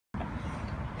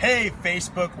Hey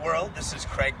Facebook world, this is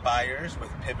Craig Byers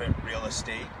with Pivot Real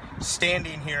Estate,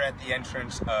 standing here at the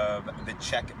entrance of the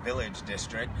Czech Village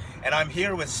district, and I'm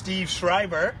here with Steve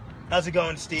Shriver. How's it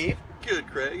going, Steve? Good,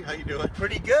 Craig. How you doing?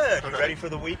 Pretty good. You All ready right. for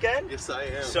the weekend? Yes, I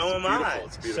am. So am I.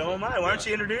 It's beautiful. So am I. Why don't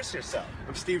you introduce yourself?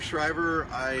 I'm Steve Shriver.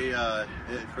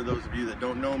 For those of you that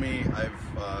don't know me, I'm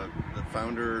the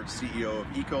founder, CEO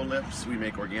of Eco Lips. We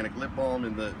make organic lip balm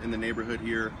in the neighborhood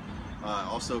here.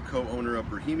 Also co-owner of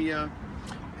Bohemia.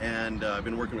 And I've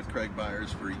been working with Craig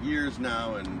Byers for years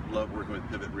now, and love working with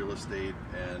Pivot Real Estate,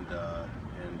 and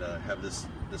have this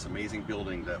amazing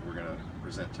building that we're going to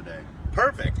present today.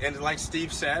 Perfect. And like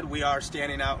Steve said, we are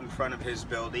standing out in front of his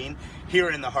building here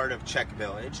in the heart of Czech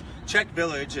Village. Czech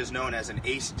Village is known as an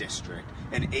ACE district,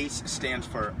 and ACE stands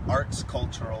for Arts,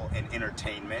 Cultural, and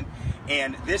Entertainment.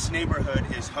 And this neighborhood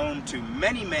is home to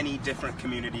many, many different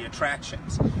community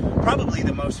attractions. Probably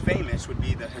the most famous would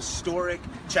be the historic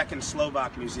Czech and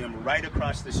Slovak Museum right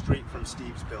across the street from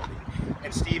Steve's building.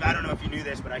 And Steve, I don't know if you knew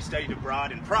this, but I studied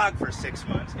abroad in Prague for 6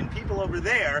 months, and people over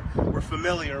there were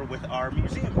familiar with our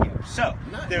museum here. So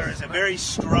nice. There is a very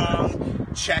strong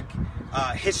Czech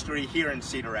history here in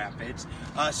Cedar Rapids.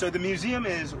 So the museum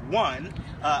is one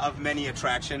of many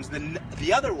attractions.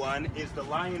 The other one is the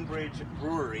Lion Bridge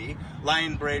Brewery.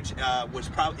 Lion Bridge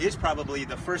is probably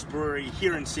the first brewery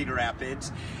here in Cedar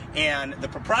Rapids, and the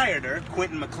proprietor,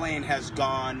 Quentin McLean, has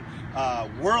gone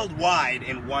worldwide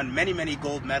and won many, many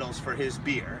gold medals for his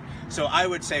beer. So I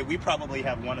would say we probably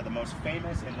have one of the most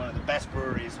famous and one of the best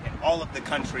breweries in all of the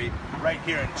country right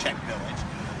here in Czech Village.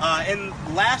 And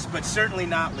last but certainly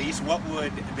not least, what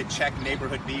would the Czech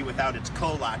neighborhood be without its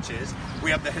kolaches?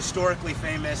 We have the historically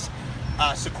famous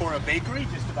Sakura Bakery,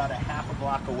 just about a half a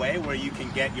block away, where you can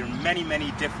get your many,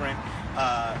 many different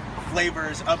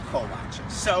flavors of kolaches.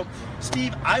 So,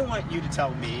 Steve, I want you to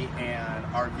tell me and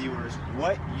our viewers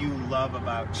what you love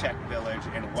about Czech Village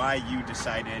and why you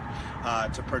decided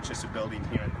to purchase a building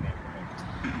here in the neighborhood.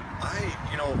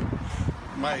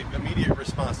 My immediate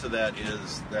response to that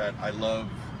is that I love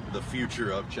the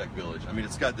future of Czech Village. I mean,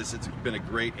 it's been a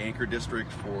great anchor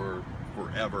district for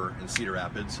forever in Cedar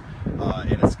Rapids,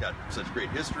 and it's got such great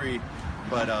history,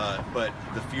 but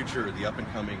the future, the up and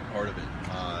coming part of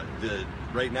it,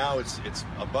 right now it's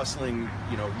a bustling,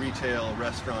 retail,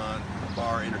 restaurant,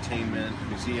 bar, entertainment,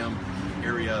 museum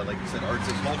area, like you said, arts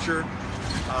and culture,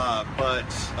 but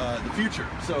the future.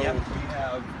 So Yep. We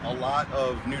have a lot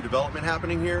of new development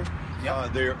happening here.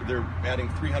 Yep. They're adding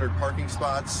 300 parking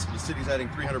spots. The city's adding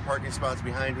 300 parking spots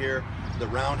behind here. The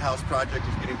Roundhouse project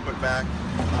is getting put back.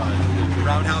 The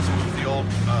Roundhouse, which is the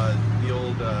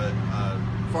old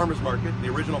farmers market, the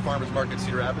original farmers market in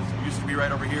Cedar Rapids, used to be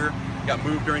right over here. Got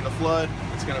moved during the flood.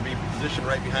 It's going to be positioned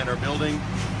right behind our building,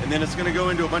 and then it's going to go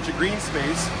into a bunch of green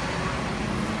space,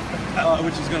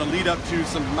 which is going to lead up to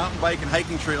some mountain bike and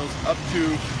hiking trails up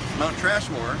to Mount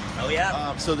Trashmore. Oh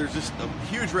yeah. So there's just a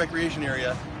huge recreation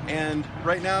area, and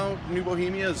right now New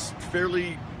Bohemia is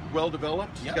fairly well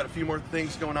developed. Yep. It's got a few more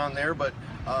things going on there, but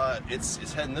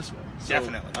it's heading this way. So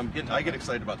Definitely. I get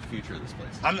excited about the future of this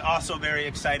place. I'm also very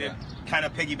excited, Yeah. kind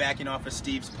of piggybacking off of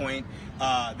Steve's point.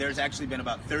 There's actually been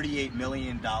about $38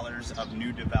 million of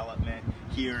new development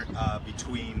here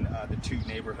between the two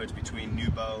neighborhoods, between New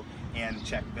Bo and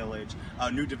Czech Village.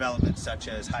 New developments such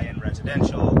as high-end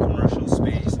residential, commercial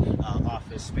space,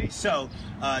 office space. So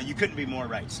you couldn't be more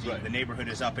right, Steve. Right. The neighborhood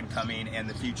is up and coming, and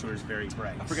the future is very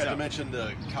bright. I forgot to mention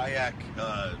the kayak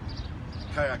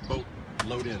boat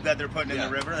load-in that they're putting in the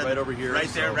river, right over here, right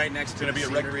there, so right next to it's going to the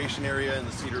be a Cedar. recreation area in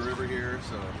the Cedar River here.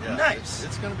 So yeah, Nice.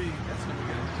 It's going to be good.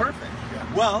 Perfect.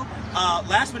 Yeah. Well,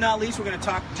 last but not least, we're going to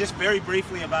talk just very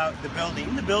briefly about the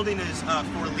building. The building is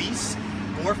for lease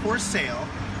or for sale.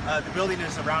 The building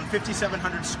is around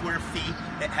 5,700 square feet.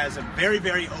 It has a very,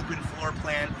 very open floor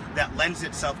plan that lends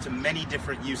itself to many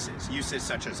different uses. Uses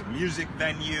such as a music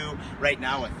venue. Right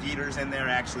now, a theater's in there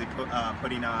actually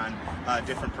putting on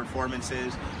different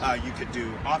performances. You could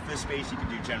do office space. You could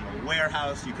do general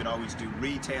warehouse. You could always do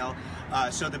retail.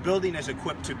 So the building is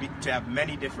equipped to have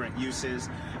many different uses.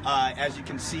 As you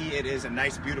can see, it is a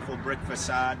nice, beautiful brick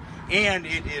facade, and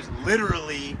it is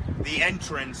literally the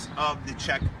entrance of the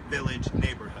Czech Village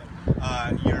neighborhood.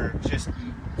 You're just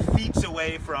feet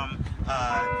away from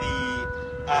the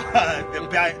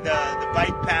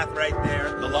bike path right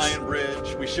there. The Lion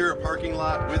Bridge. We share a parking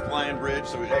lot with Lion Bridge,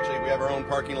 so we have our own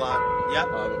parking lot. Yep.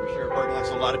 But we share a parking lot,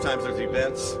 so a lot of times there's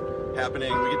events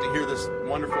happening. We get to hear this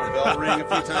wonderful bell ring a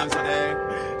few times a day.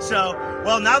 So,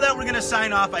 well, now that we're going to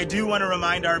sign off, I do want to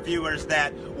remind our viewers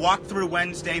that Walkthrough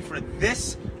Wednesday for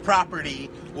this property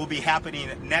will be happening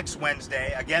next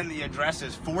Wednesday. Again, the address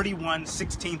is 41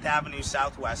 16th Avenue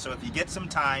Southwest. So if you get some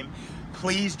time,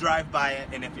 please drive by it.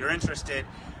 And if you're interested,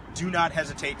 do not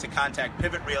hesitate to contact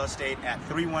Pivot Real Estate at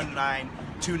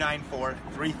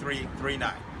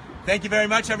 319-294-3339. Thank you very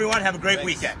much, everyone. Have a great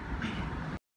weekend.